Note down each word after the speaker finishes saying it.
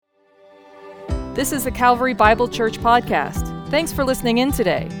This is the Calvary Bible Church podcast. Thanks for listening in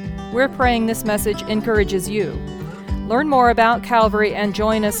today. We're praying this message encourages you. Learn more about Calvary and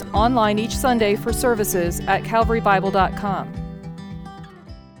join us online each Sunday for services at calvarybible.com.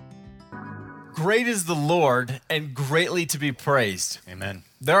 Great is the Lord and greatly to be praised. Amen.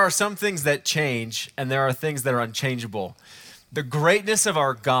 There are some things that change and there are things that are unchangeable. The greatness of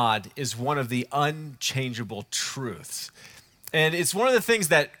our God is one of the unchangeable truths. And it's one of the things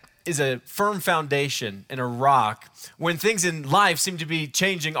that is a firm foundation and a rock when things in life seem to be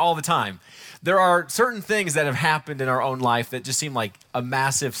changing all the time. There are certain things that have happened in our own life that just seem like a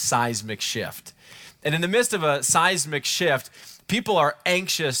massive seismic shift. And in the midst of a seismic shift, people are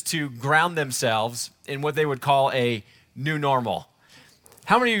anxious to ground themselves in what they would call a new normal.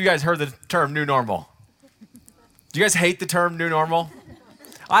 How many of you guys heard the term new normal? Do you guys hate the term new normal?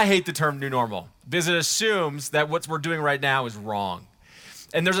 I hate the term new normal because it assumes that what we're doing right now is wrong.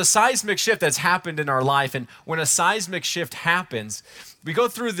 And there's a seismic shift that's happened in our life. And when a seismic shift happens, we go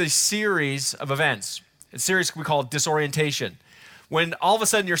through this series of events. A series we call disorientation. When all of a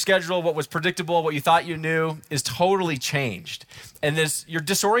sudden your schedule, what was predictable, what you thought you knew, is totally changed. And you're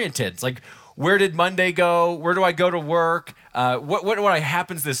disoriented. It's like, where did Monday go? Where do I go to work? What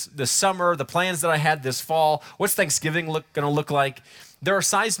happens this summer? The plans that I had this fall? What's Thanksgiving going to look like? There are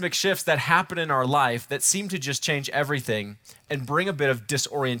seismic shifts that happen in our life that seem to just change everything and bring a bit of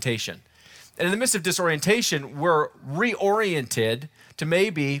disorientation. And in the midst of disorientation, we're reoriented to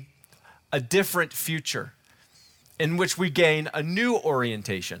maybe a different future in which we gain a new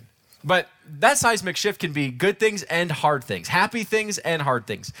orientation. But that seismic shift can be good things and hard things, happy things and hard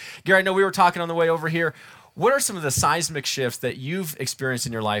things. Gary, I know we were talking on the way over here. What are some of the seismic shifts that you've experienced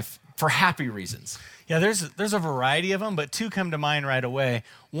in your life for happy reasons? Yeah, there's a variety of them, but two come to mind right away.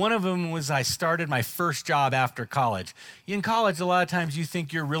 One of them was I started my first job after college. In college, a lot of times you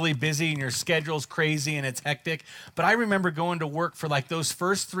think you're really busy and your schedule's crazy and it's hectic. But I remember going to work for like those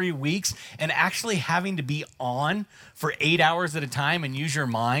first 3 weeks and actually having to be on for 8 hours at a time and use your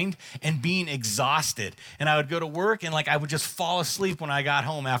mind and being exhausted. And I would go to work and I would just fall asleep when I got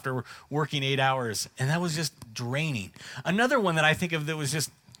home after working 8 hours. And that was just draining. Another one that I think of that was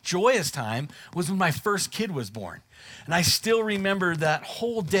just joyous time was when my first kid was born. And I still remember that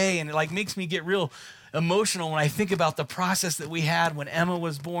whole day, and it makes me get real emotional when I think about the process that we had when Emma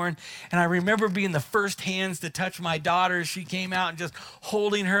was born. And I remember being the first hands to touch my daughter as she came out and just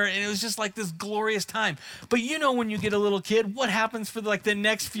holding her. And it was just like this glorious time. But you know, when you get a little kid, what happens for the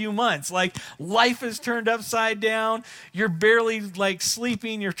next few months? Life is turned upside down. You're barely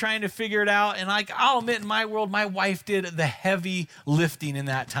sleeping. You're trying to figure it out. And I'll admit, in my world, my wife did the heavy lifting in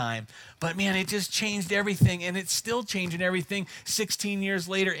that time. But man, it just changed everything, and it's still changing everything 16 years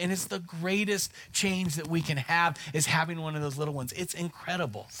later, and it's the greatest change that we can have is having one of those little ones. It's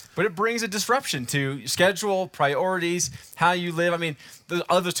incredible. But it brings a disruption to schedule, priorities, how you live. I mean, the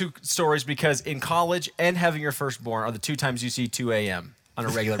other two stories, because in college and having your firstborn are the two times you see 2 a.m. on a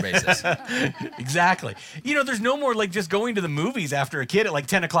regular basis. Exactly. There's no more just going to the movies after a kid at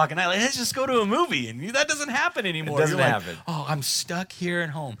 10 o'clock at night. Let's just go to a movie. And that doesn't happen anymore. It doesn't happen. Oh, I'm stuck here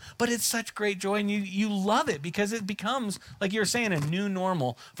at home. But it's such great joy, and you love it because it becomes, like you were saying, a new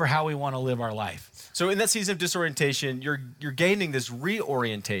normal for how we want to live our life. So in that season of disorientation, you're gaining this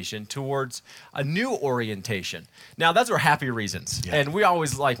reorientation towards a new orientation. Now, that's our happy reasons. Yeah. And we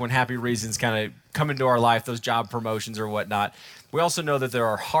always like when happy reasons kind of come into our life, those job promotions or whatnot. We also know that there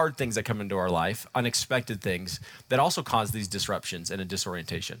are hard things that come into our life, unexpected things that also cause these disruptions and a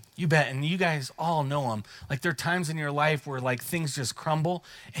disorientation. You bet, and you guys all know them. There are times in your life where things just crumble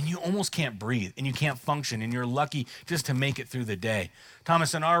and you almost can't breathe and you can't function and you're lucky just to make it through the day.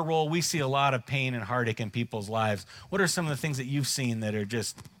 Thomas, in our role, we see a lot of pain and heartache in people's lives. What are some of the things that you've seen that are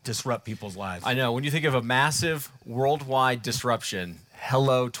just disrupt people's lives? I know, when you think of a massive worldwide disruption,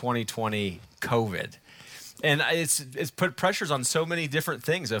 hello 2020 COVID. And it's put pressures on so many different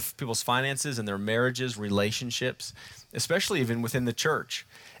things of people's finances and their marriages, relationships, especially even within the church.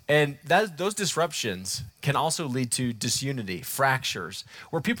 And those disruptions can also lead to disunity, fractures,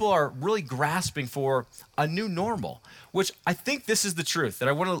 where people are really grasping for a new normal, which I think this is the truth that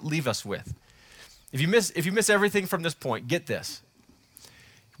I want to leave us with. If you miss everything from this point, get this.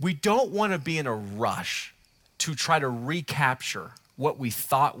 We don't want to be in a rush to try to recapture what we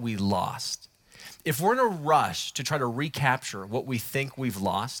thought we lost. If we're in a rush to try to recapture what we think we've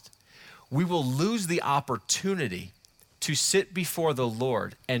lost, we will lose the opportunity to sit before the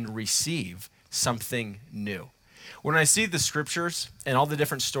Lord and receive something new. When I see the scriptures and all the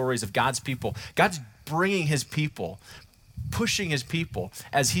different stories of God's people, God's bringing his people pushing his people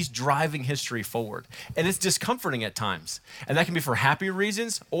as he's driving history forward. And it's discomforting at times. And that can be for happy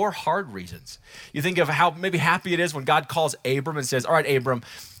reasons or hard reasons. You think of how maybe happy it is when God calls Abram and says, all right, Abram,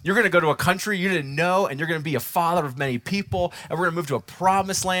 you're going to go to a country you didn't know, and you're going to be a father of many people, and we're going to move to a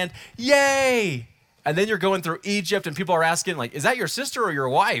promised land. Yay! And then you're going through Egypt, and people are asking, like, is that your sister or your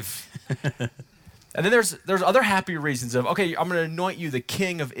wife? And then there's other happy reasons of, okay, I'm going to anoint you the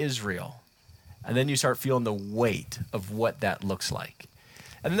king of Israel. And then you start feeling the weight of what that looks like.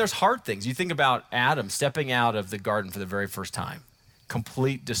 And then there's hard things. You think about Adam stepping out of the garden for the very first time.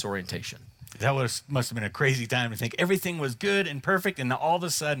 Complete disorientation. That must have been a crazy time to think everything was good and perfect, and all of a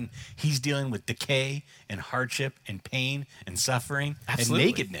sudden he's dealing with decay and hardship and pain and suffering. Absolutely.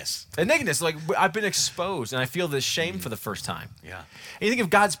 And nakedness. And nakedness, like I've been exposed and I feel this shame for the first time. Yeah. And you think of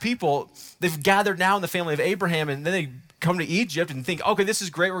God's people, they've gathered now in the family of Abraham, and then they come to Egypt and think, okay, this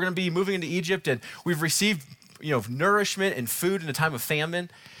is great. We're going to be moving into Egypt, and we've received, nourishment and food in a time of famine.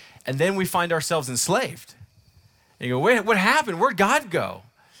 And then we find ourselves enslaved. And you go, wait, what happened? Where'd God go?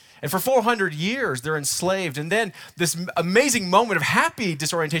 And for 400 years, they're enslaved. And then this amazing moment of happy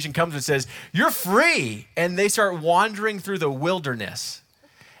disorientation comes and says, you're free. And they start wandering through the wilderness.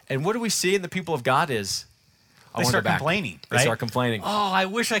 And what do we see in the people of God is, They start complaining, right? They start complaining. Oh, I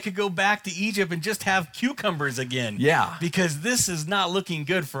wish I could go back to Egypt and just have cucumbers again. Yeah. Because this is not looking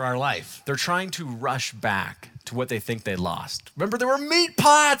good for our life. They're trying to rush back to what they think they lost. Remember, there were meat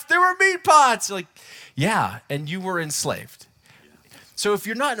pots. There were meat pots. Like, yeah, and you were enslaved. So if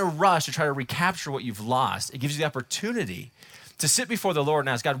you're not in a rush to try to recapture what you've lost, it gives you the opportunity to sit before the Lord and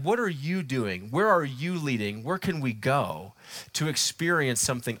ask, God, what are you doing? Where are you leading? Where can we go to experience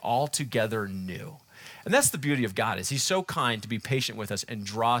something altogether new? And that's the beauty of God, is he's so kind to be patient with us and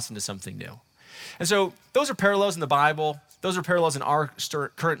draw us into something new. And so those are parallels in the Bible. Those are parallels in our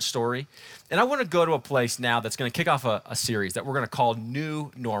current story. And I want to go to a place now that's going to kick off a series that we're going to call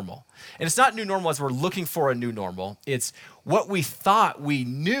New Normal. And it's not new normal as we're looking for a new normal. It's what we thought we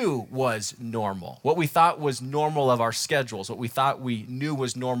knew was normal, what we thought was normal of our schedules, what we thought we knew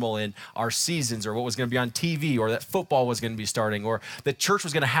was normal in our seasons, or what was going to be on TV, or that football was going to be starting, or that church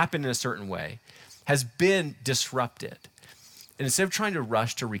was going to happen in a certain way, has been disrupted. And instead of trying to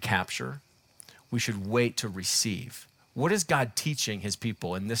rush to recapture, we should wait to receive. What is God teaching his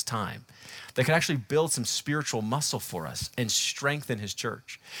people in this time that could actually build some spiritual muscle for us and strengthen his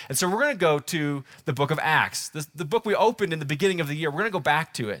church? And so we're going to go to the book of Acts, the book we opened in the beginning of the year. We're going to go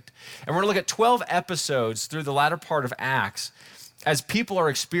back to it. And we're going to look at 12 episodes through the latter part of Acts as people are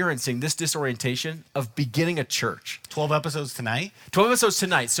experiencing this disorientation of beginning a church. 12 episodes tonight? 12 episodes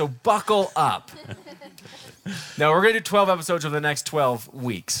tonight, so buckle up. Now, we're going to do 12 episodes over the next 12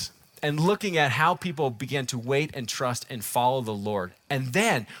 weeks. And looking at how people began to wait and trust and follow the Lord. And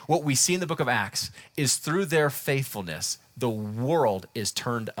then what we see in the book of Acts is through their faithfulness, the world is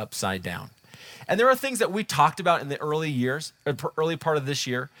turned upside down. And there are things that we talked about in the early years, or early part of this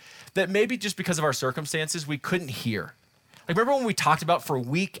year, that maybe just because of our circumstances, we couldn't hear. Like, remember when we talked about for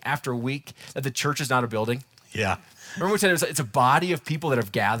week after week that the church is not a building? Yeah. Remember we said it's a body of people that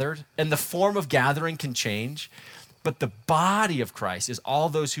have gathered, and the form of gathering can change. But the body of Christ is all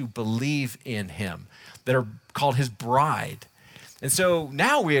those who believe in him, that are called his bride. And so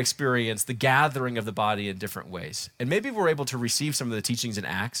now we experience the gathering of the body in different ways. And maybe we're able to receive some of the teachings in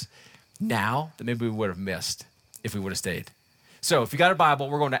Acts now that maybe we would have missed if we would have stayed. So if you got a Bible,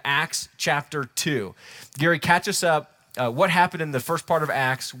 we're going to Acts chapter 2. Gary, catch us up. What happened in the first part of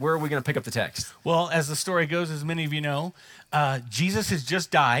Acts? Where are we going to pick up the text? Well, as the story goes, as many of you know, Jesus has just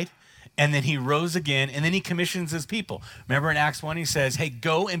died. And then he rose again, and then he commissions his people. Remember in Acts 1, he says, hey,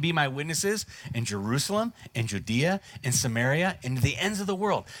 go and be my witnesses in Jerusalem and Judea and Samaria and to the ends of the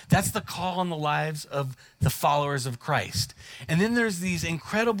world. That's the call on the lives of the followers of Christ. And then there's these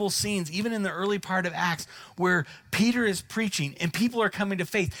incredible scenes, even in the early part of Acts, where Peter is preaching and people are coming to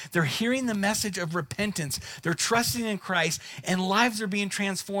faith. They're hearing the message of repentance. They're trusting in Christ, and lives are being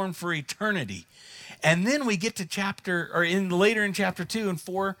transformed for eternity. And then we get to later in chapter 2 and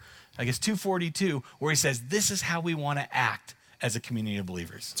 4, 242, where he says, this is how we want to act as a community of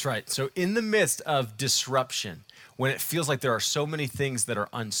believers. That's right. So in the midst of disruption, when it feels like there are so many things that are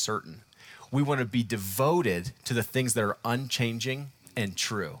uncertain, we want to be devoted to the things that are unchanging and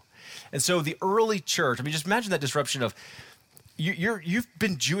true. And so the early church, just imagine that disruption of you've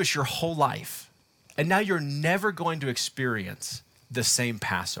been Jewish your whole life, and now you're never going to experience the same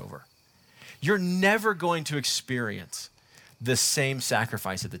Passover. You're never going to experience the same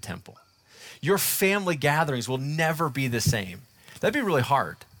sacrifice at the temple. Your family gatherings will never be the same. That'd be really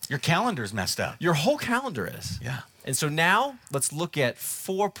hard. Your calendar's messed up. Your whole calendar is. Yeah. And so now let's look at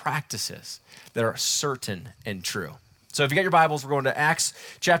 4 practices that are certain and true. So So if you got your Bibles, we're going to Acts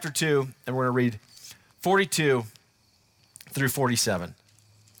chapter 2, and we're going to read 42 through 47.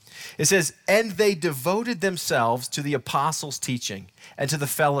 It says, "And they devoted themselves to the apostles' teaching and to the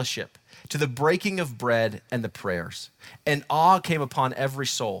fellowship, to the breaking of bread and the prayers. And awe came upon every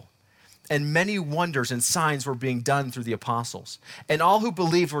soul. And many wonders and signs were being done through the apostles. And all who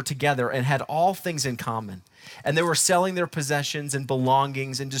believed were together and had all things in common. And they were selling their possessions and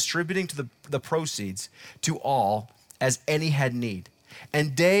belongings and distributing to the proceeds to all as any had need.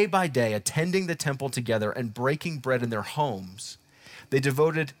 And day by day, attending the temple together and breaking bread in their homes, they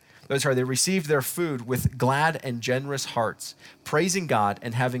received their food with glad and generous hearts, praising God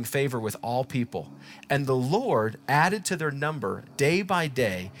and having favor with all people. And the Lord added to their number day by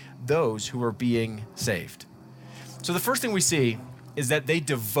day those who were being saved." So the first thing we see is that they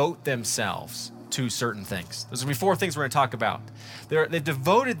devote themselves to certain things. There's going to be 4 things we're going to talk about. They've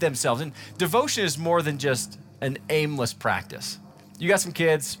devoted themselves. And devotion is more than just an aimless practice. You got some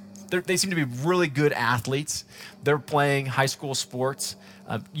kids, they seem to be really good athletes. They're playing high school sports.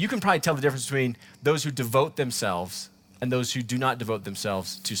 You can probably tell the difference between those who devote themselves and those who do not devote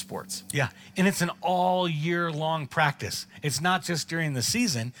themselves to sports. Yeah, and it's an all year long practice. It's not just during the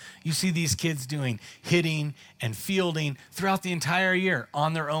season. You see these kids doing hitting and fielding throughout the entire year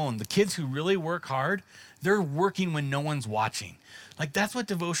on their own. The kids who really work hard, they're working when no one's watching. Like, that's what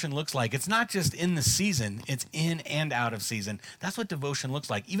devotion looks like. It's not just in the season, it's in and out of season. That's what devotion looks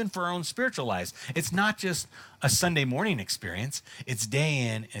like, even for our own spiritual lives. It's not just a Sunday morning experience. It's day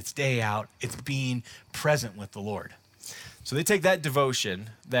in, it's day out. It's being present with the Lord. So they take that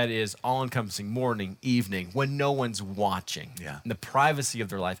devotion that is all-encompassing, morning, evening, when no one's watching, in the privacy of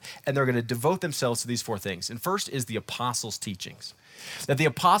their life, and they're going to devote themselves to these 4 things. And first is the apostles' teachings. That the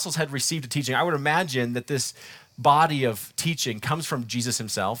apostles had received a teaching. I would imagine that this body of teaching comes from Jesus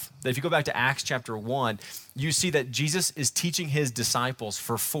himself. That if you go back to Acts chapter 1, you see that Jesus is teaching his disciples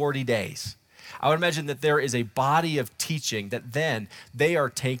for 40 days. I would imagine that there is a body of teaching that then they are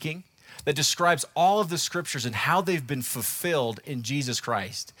taking that describes all of the scriptures and how they've been fulfilled in Jesus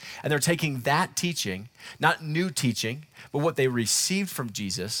Christ. And they're taking that teaching, not new teaching, but what they received from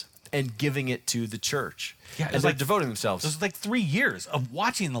Jesus, and giving it to the church. Yeah, and they're devoting themselves. It was like 3 years of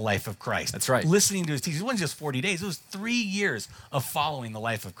watching the life of Christ. That's right. Listening to his teachings. It wasn't just 40 days. It was 3 years of following the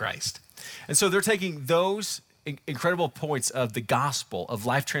life of Christ. And so they're taking those incredible points of the gospel, of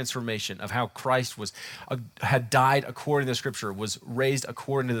life transformation, of how Christ had died according to the scripture, was raised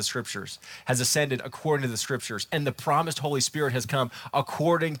according to the scriptures, has ascended according to the scriptures, and the promised Holy Spirit has come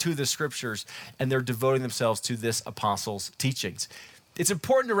according to the scriptures, and they're devoting themselves to this apostles' teachings. It's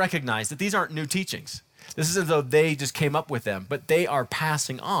important to recognize that these aren't new teachings. This isn't as though they just came up with them, but they are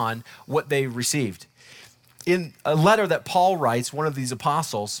passing on what they received. In a letter that Paul writes, one of these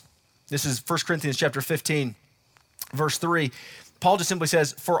apostles, this is 1 Corinthians chapter 15, verse 3, Paul just simply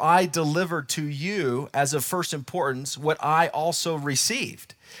says, "For I delivered to you as of first importance what I also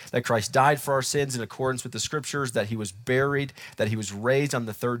received, that Christ died for our sins in accordance with the scriptures, that he was buried, that he was raised on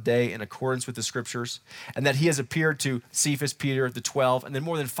the 3rd day in accordance with the scriptures, and that he has appeared to Cephas, Peter, the 12, and then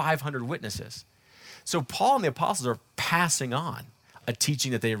more than 500 witnesses." So Paul and the apostles are passing on a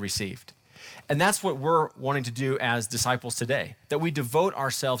teaching that they received. And that's what we're wanting to do as disciples today, that we devote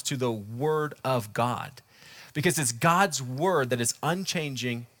ourselves to the Word of God. Because it's God's word that is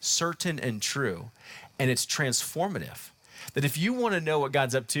unchanging, certain, and true, and it's transformative. That if you want to know what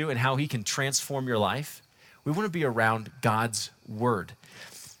God's up to and how he can transform your life, we want to be around God's word.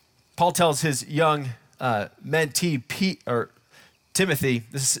 Paul tells his young mentee, Timothy,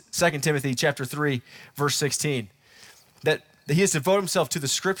 this is 2 Timothy chapter 3, verse 16, that he has devoted himself to the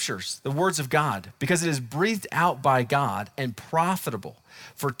scriptures, the words of God, because it is breathed out by God and profitable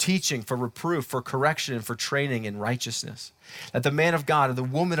for teaching, for reproof, for correction, and for training in righteousness, that the man of God or the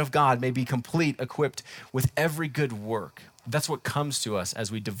woman of God may be complete, equipped with every good work. That's what comes to us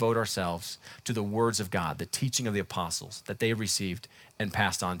as we devote ourselves to the words of God, the teaching of the apostles that they received and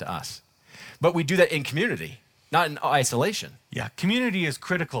passed on to us. But we do that in community, not in isolation. Yeah, community is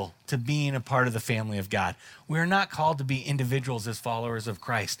critical to being a part of the family of God. We are not called to be individuals as followers of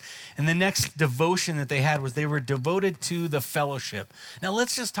Christ. And the next devotion that they had was they were devoted to the fellowship. Now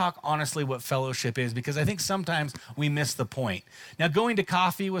let's just talk honestly what fellowship is, because I think sometimes we miss the point. Now going to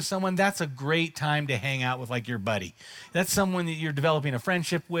coffee with someone, that's a great time to hang out with like your buddy. That's someone that you're developing a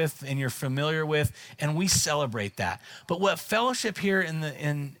friendship with and you're familiar with, and we celebrate that. But what fellowship here in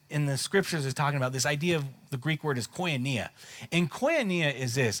the scriptures is talking about, this idea of the Greek word is koinonia. And koinonia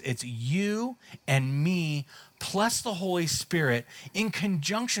is this: it's you and me plus the Holy Spirit in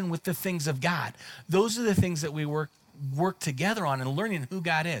conjunction with the things of God. Those are the things that we work work together on and learning who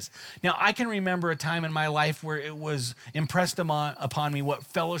God is. Now, I can remember a time in my life where it was impressed upon me what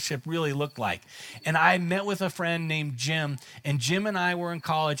fellowship really looked like. And I met with a friend named Jim, and Jim and I were in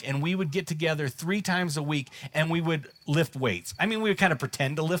college, and we would get together 3 times a week, and we would lift weights. I mean, we would kind of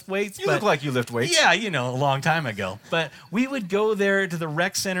pretend to lift weights. You look like you lift weights. Yeah, a long time ago. But we would go there to the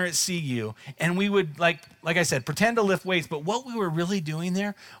rec center at CU, and we would, like I said, pretend to lift weights. But what we were really doing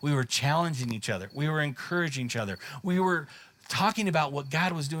there, we were challenging each other. We were encouraging each other. We were talking about what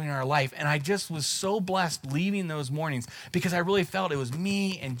God was doing in our life. And I just was so blessed leaving those mornings because I really felt it was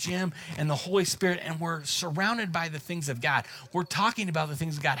me and Jim and the Holy Spirit, and we're surrounded by the things of God. We're talking about the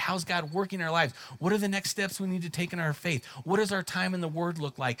things of God. How's God working in our lives? What are the next steps we need to take in our faith? What does our time in the Word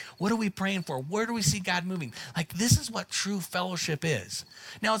look like? What are we praying for? Where do we see God moving? Like, this is what true fellowship is.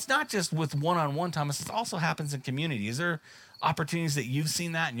 Now, it's not just with one-on-one, Thomas. It also happens in community. Is there opportunities that you've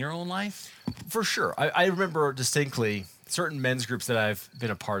seen that in your own life? For sure. I remember distinctly certain men's groups that I've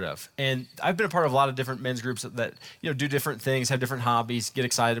been a part of. And I've been a part of a lot of different men's groups that do different things, have different hobbies, get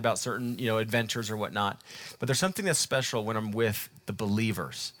excited about certain, adventures or whatnot. But there's something that's special when I'm with the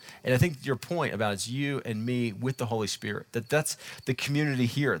believers. And I think your point about it's you and me with the Holy Spirit, that's the community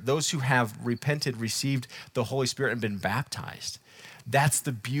here. Those who have repented, received the Holy Spirit and been baptized. That's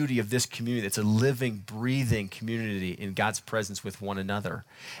the beauty of this community. It's a living, breathing community in God's presence with one another.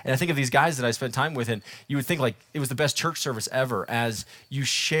 And I think of these guys that I spent time with, and you would think like it was the best church service ever as you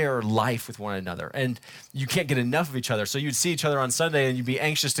share life with one another. And you can't get enough of each other. So you'd see each other on Sunday and you'd be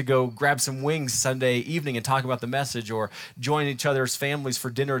anxious to go grab some wings Sunday evening and talk about the message or join each other's families for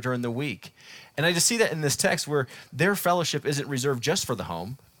dinner during the week. And I just see that in this text where their fellowship isn't reserved just for the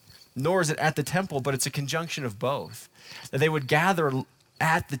home, nor is it at the temple, but it's a conjunction of both. That they would gather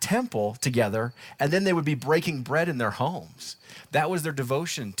at the temple together, and then they would be breaking bread in their homes. That was their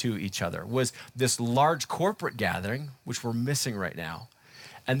devotion to each other, was this large corporate gathering, which we're missing right now,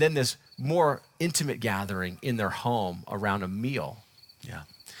 and then this more intimate gathering in their home around a meal. Yeah.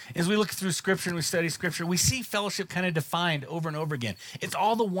 As we look through Scripture and we study Scripture, we see fellowship kind of defined over and over again. It's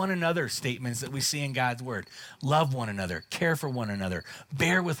all the one another statements that we see in God's Word. Love one another, care for one another,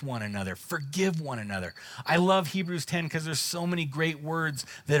 bear with one another, forgive one another. I love Hebrews 10 because there's so many great words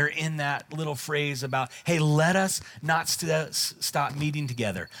that are in that little phrase about, hey, let us not stop meeting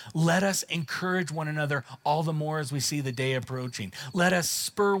together. Let us encourage one another all the more as we see the day approaching. Let us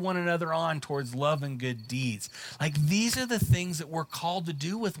spur one another on towards love and good deeds. Like, these are the things that we're called to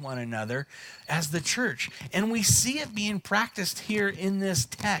do with one another as the church. And we see it being practiced here in this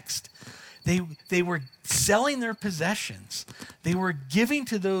text. They were selling their possessions. They were giving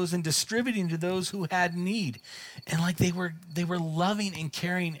to those and distributing to those who had need. And like they were loving and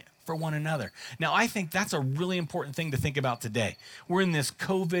caring for one another. Now, I think that's a really important thing to think about today. We're in this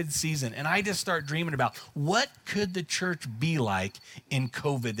COVID season, and I just start dreaming about what could the church be like in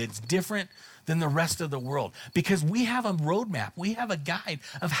COVID that's different than the rest of the world, because we have a roadmap. We have a guide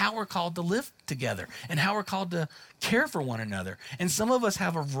of how we're called to live together and how we're called to care for one another. And some of us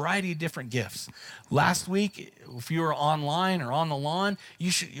have a variety of different gifts. Last week, if you were online or on the lawn,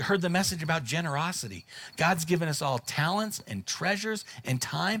 you heard the message about generosity. God's given us all talents and treasures and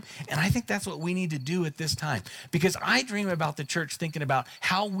time, and I think that's what we need to do at this time, because I dream about the church thinking about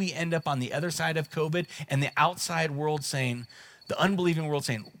how we end up on the other side of COVID and the outside world saying, the unbelieving world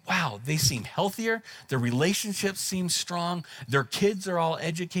saying, wow, they seem healthier, their relationships seem strong, their kids are all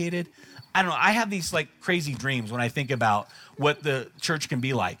educated. I don't know, I have these like crazy dreams when I think about what the church can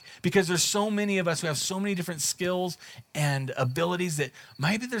be like, because there's so many of us who have so many different skills and abilities that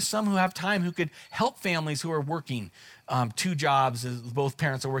maybe there's some who have time who could help families who are working 2 jobs as both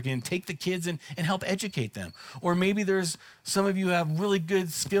parents are working, and take the kids and help educate them. Or maybe there's some of you who have really good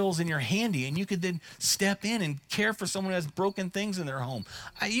skills and you're handy and you could then step in and care for someone who has broken things in their home.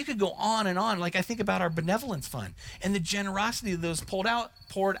 You could go on and on. Like, I think about our benevolence fund and the generosity of those poured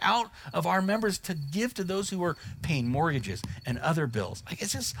out of our members to give to those who are paying mortgages and other bills. Like,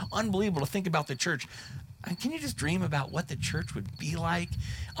 it's just unbelievable to think about the church. And can you just dream about what the church would be like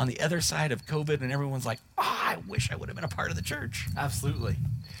on the other side of COVID, and everyone's like, I wish I would have been a part of the church. Absolutely.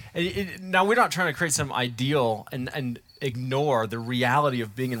 Now, we're not trying to create some ideal and ignore the reality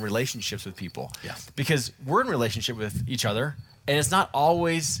of being in relationships with people. Yeah. Because we're in relationship with each other, and it's not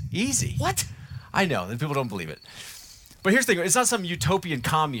always easy. What? I know, and people don't believe it. But here's the thing, it's not some utopian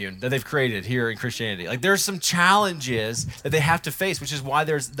commune that they've created here in Christianity. Like, there's some challenges that they have to face, which is why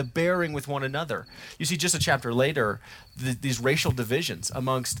there's the bearing with one another. You see just a chapter later, these racial divisions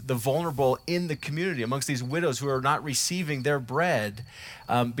amongst the vulnerable in the community, amongst these widows who are not receiving their bread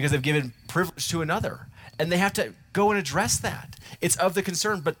because they've given privilege to another. And they have to go and address that. It's of the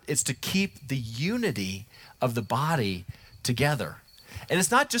concern, but it's to keep the unity of the body together. And it's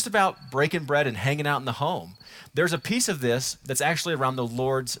not just about breaking bread and hanging out in the home. There's a piece of this that's actually around the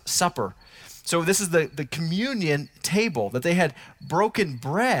Lord's Supper. So this is the communion table, that they had broken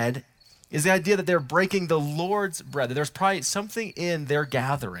bread is the idea that they're breaking the Lord's bread, that there's probably something in their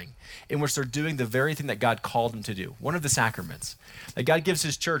gathering in which they're doing the very thing that God called them to do, one of the sacraments. That God gives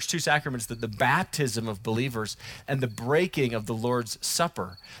his church two sacraments, the baptism of believers and the breaking of the Lord's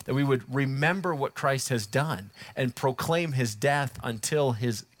Supper, that we would remember what Christ has done and proclaim his death until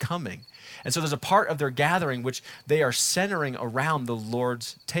his coming. And so there's a part of their gathering which they are centering around the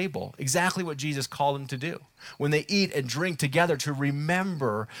Lord's table, exactly what Jesus called them to do when they eat and drink together to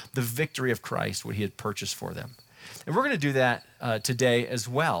remember the victory of Christ, what he had purchased for them. And we're going to do that today as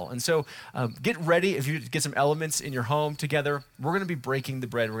well. And so get ready. If you get some elements in your home together, we're going to be breaking the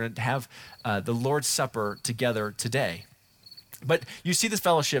bread. We're going to have the Lord's Supper together today. But you see this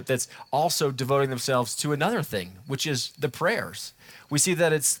fellowship that's also devoting themselves to another thing, which is the prayers. We see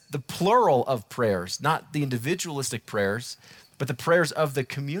that it's the plural of prayers, not the individualistic prayers, but the prayers of the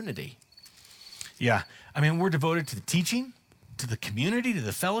community. Yeah. I mean, we're devoted to the teaching, to the community, to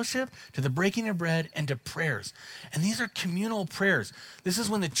the fellowship, to the breaking of bread, and to prayers. And these are communal prayers. This is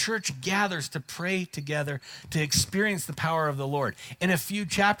when the church gathers to pray together, to experience the power of the Lord. In a few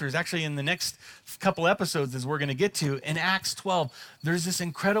chapters, actually in the next couple episodes as we're going to get to, in Acts 12, there's this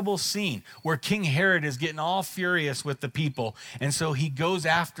incredible scene where King Herod is getting all furious with the people. And so he goes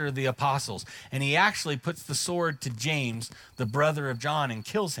after the apostles. And he actually puts the sword to James, the brother of John, and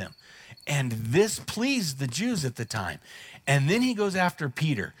kills him. And this pleased the Jews at the time. And then he goes after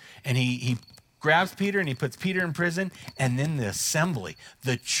Peter, and he grabs Peter and he puts Peter in prison. And then the assembly,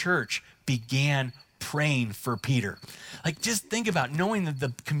 the church, began praying for Peter. Like, just think about knowing that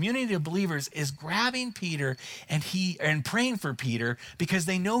the community of believers is grabbing Peter and praying for Peter because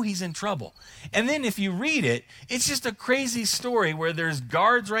they know he's in trouble. And then if you read it, it's just a crazy story where there's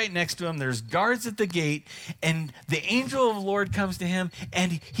guards right next to him, there's guards at the gate, and the angel of the Lord comes to him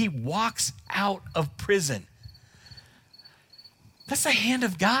and he walks out of prison. That's the hand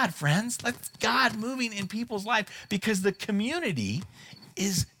of God, friends. That's God moving in people's life because the community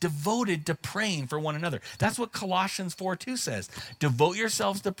is devoted to praying for one another. That's what Colossians 4:2 says. Devote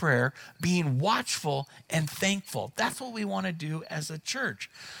yourselves to prayer, being watchful and thankful. That's what we want to do as a church.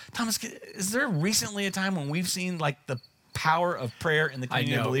 Thomas, is there recently a time when we've seen like the power of prayer in the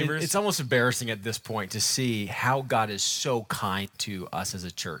community of believers? It's almost embarrassing at this point to see how God is so kind to us as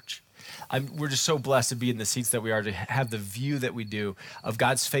a church. We're just so blessed to be in the seats that we are, to have the view that we do of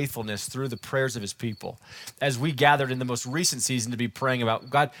God's faithfulness through the prayers of his people. As we gathered in the most recent season to be praying about,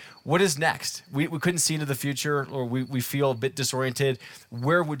 God, what is next? We couldn't see into the future, or we feel a bit disoriented.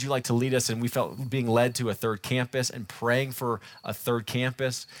 Where would you like to lead us? And we felt being led to a third campus and praying for a third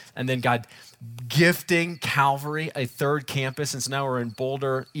campus. And then God gifting Calvary a third campus. And so now we're in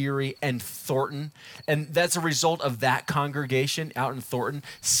Boulder, Erie, and Thornton. And that's a result of that congregation out in Thornton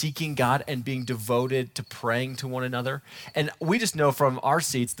seeking God and being devoted to praying to one another. And we just know from our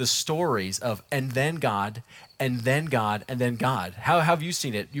seats the stories of, and then God, and then God, and then God. How have you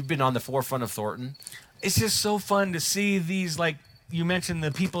seen it? You've been on the forefront of Thornton. It's just so fun to see these, like you mentioned,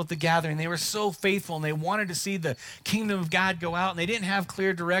 the people at the gathering. They were so faithful and they wanted to see the kingdom of God go out, and they didn't have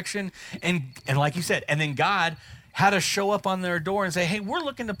clear direction. And like you said, and then God had to show up on their door and say, hey, we're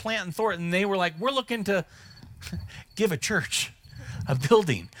looking to plant in Thornton. And they were like, we're looking to give a church, a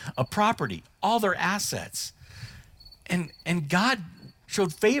building, a property, all their assets. And God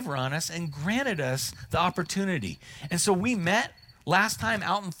showed favor on us and granted us the opportunity. And so we met last time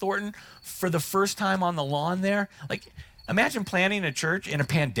out in Thornton for the first time on the lawn there. Like, imagine planning a church in a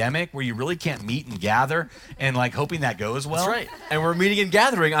pandemic where you really can't meet and gather and like hoping that goes well. That's right. And we're meeting and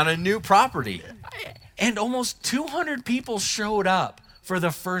gathering on a new property. And almost 200 people showed up for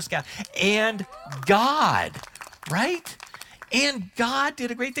the first gathering. And God, right? And God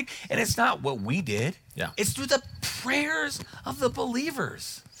did a great thing. And it's not what we did. Yeah. It's through the prayers of the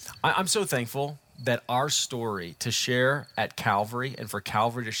believers. I'm so thankful that our story to share at Calvary and for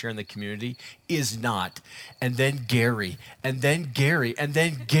Calvary to share in the community is not, and then Gary, and then Gary, and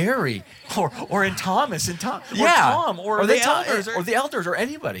then Gary. Or in Thomas, and Tom, or yeah. Tom, or the elders. Or the elders, or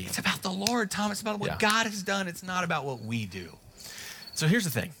anybody. It's about the Lord, Tom. It's about what God has done. It's not about what we do. So here's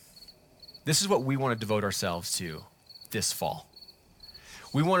the thing. This is what we want to devote ourselves to this fall.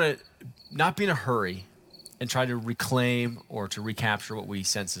 We want to not be in a hurry and try to reclaim or to recapture what we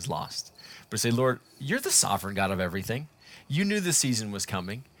sense is lost, but say, Lord, you're the sovereign God of everything. You knew the season was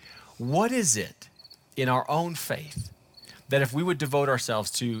coming. What is it in our own faith that if we would devote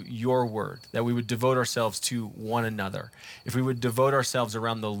ourselves to your word, that we would devote ourselves to one another, if we would devote ourselves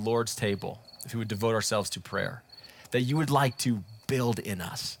around the Lord's table, if we would devote ourselves to prayer, that you would like to build in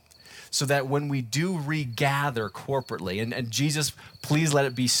us so that when we do regather corporately, and Jesus, please let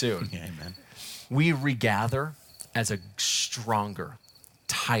it be soon. Yeah, amen. We regather as a stronger,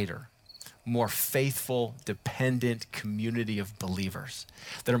 tighter, more faithful, dependent community of believers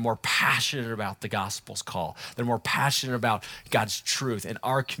that are more passionate about the gospel's call, that are more passionate about God's truth in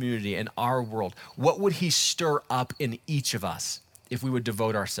our community and our world. What would he stir up in each of us if we would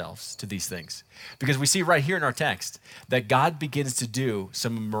devote ourselves to these things? Because we see right here in our text that God begins to do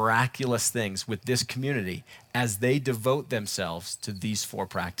some miraculous things with this community as they devote themselves to these four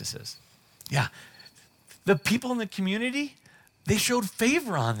practices. Yeah. The people in the community, they showed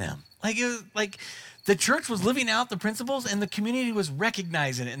favor on them. Like the church was living out the principles and the community was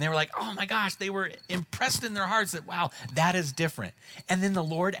recognizing it. And they were like, oh my gosh, they were impressed in their hearts that, wow, that is different. And then the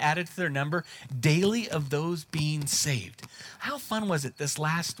Lord added to their number daily of those being saved. How fun was it this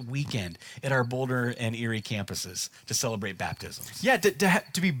last weekend at our Boulder and Erie campuses to celebrate baptisms? Yeah,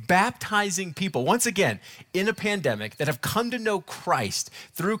 to be baptizing people, once again, in a pandemic that have come to know Christ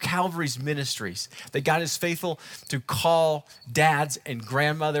through Calvary's ministries, that God is faithful to call dads and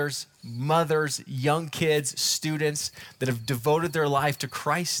grandmothers, mothers, young kids, students that have devoted their life to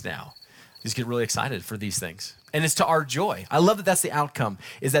Christ now. Just get really excited for these things. And it's to our joy. I love that that's the outcome,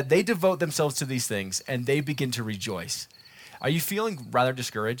 is that they devote themselves to these things and they begin to rejoice. Are you feeling rather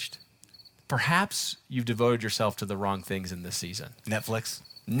discouraged? Perhaps you've devoted yourself to the wrong things in this season.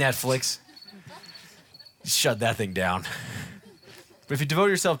 Netflix. Shut that thing down. But if you devote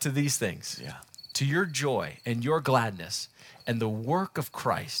yourself to these things, to your joy and your gladness and the work of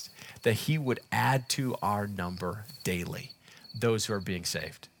Christ, that he would add to our number daily those who are being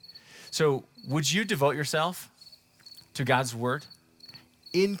saved. So would you devote yourself to God's word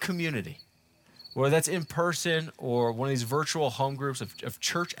in community, whether that's in person or one of these virtual home groups of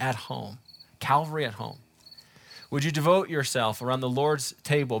church at home, Calvary at home? Would you devote yourself around the Lord's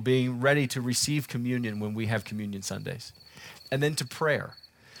table, being ready to receive communion when we have communion Sundays? And then to prayer.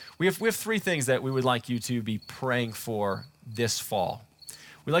 We have three things that we would like you to be praying for this fall.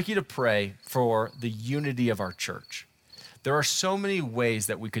 We'd like you to pray for the unity of our church. There are so many ways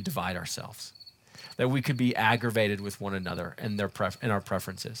that we could divide ourselves, that we could be aggravated with one another and our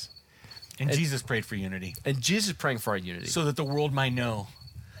preferences. And Jesus prayed for unity. And Jesus is praying for our unity. So that the world might know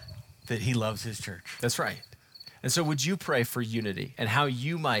that he loves his church. That's right. And so would you pray for unity and how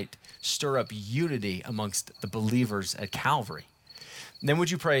you might stir up unity amongst the believers at Calvary? And then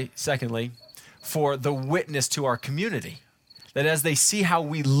would you pray, secondly, for the witness to our community, that as they see how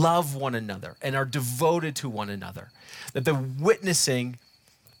we love one another and are devoted to one another, that the witnessing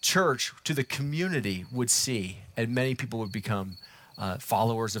church to the community would see, and many people would become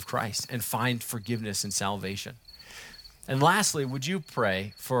followers of Christ and find forgiveness and salvation. And lastly, would you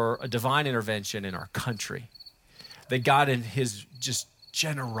pray for a divine intervention in our country, that God in his just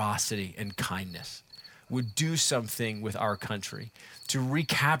generosity and kindness would do something with our country to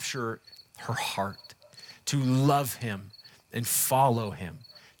recapture her heart, to love him and follow him,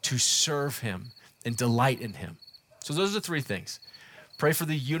 to serve him and delight in him. So those are the three things. Pray for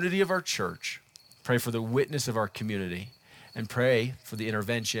the unity of our church, pray for the witness of our community, and pray for the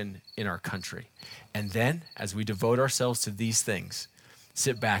intervention in our country. And then, as we devote ourselves to these things,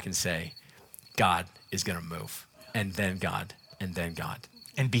 sit back and say, God is going to move. And then God, and then God.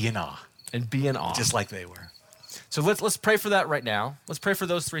 And be in awe. And be in awe. Just like they were. So let's pray for that right now. Let's pray for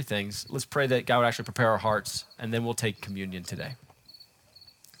those three things. Let's pray that God would actually prepare our hearts, and then we'll take communion today.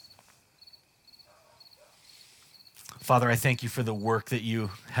 Father, I thank you for the work that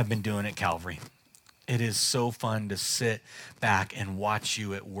you have been doing at Calvary. It is so fun to sit back and watch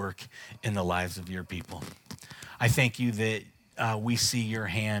you at work in the lives of your people. I thank you that we see your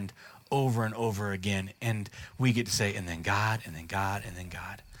hand over and over again, and we get to say, and then God, and then God, and then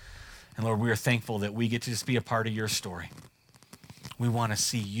God. And Lord, we are thankful that we get to just be a part of your story. We want to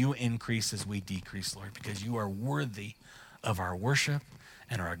see you increase as we decrease, Lord, because you are worthy of our worship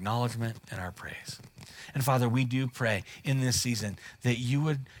and our acknowledgement and our praise. And Father, we do pray in this season that you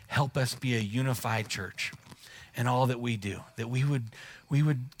would help us be a unified church in all that we do, that we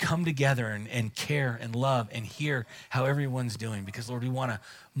would come together and care and love and hear how everyone's doing, because Lord, we want to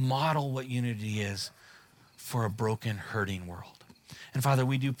model what unity is for a broken, hurting world. And Father,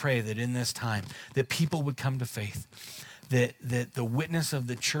 we do pray that in this time that people would come to faith, that the witness of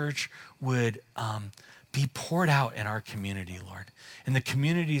the church would be poured out in our community, Lord, in the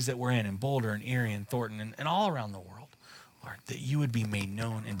communities that we're in Boulder and Erie and Thornton and all around the world. Lord, that you would be made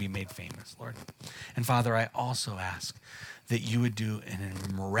known and be made famous, Lord. And Father, I also ask that you would do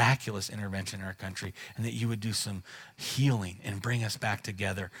a miraculous intervention in our country and that you would do some healing and bring us back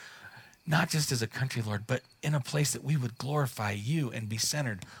together, not just as a country, Lord, but in a place that we would glorify you and be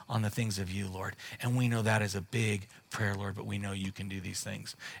centered on the things of you, Lord. And we know that is a big prayer, Lord, but we know you can do these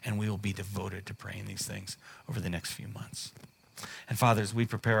things, and we will be devoted to praying these things over the next few months. And Father, as we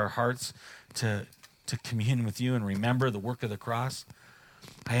prepare our hearts to commune with you and remember the work of the cross,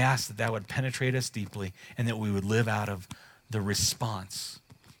 I ask that that would penetrate us deeply and that we would live out of the response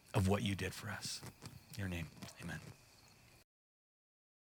of what you did for us. In your name, amen.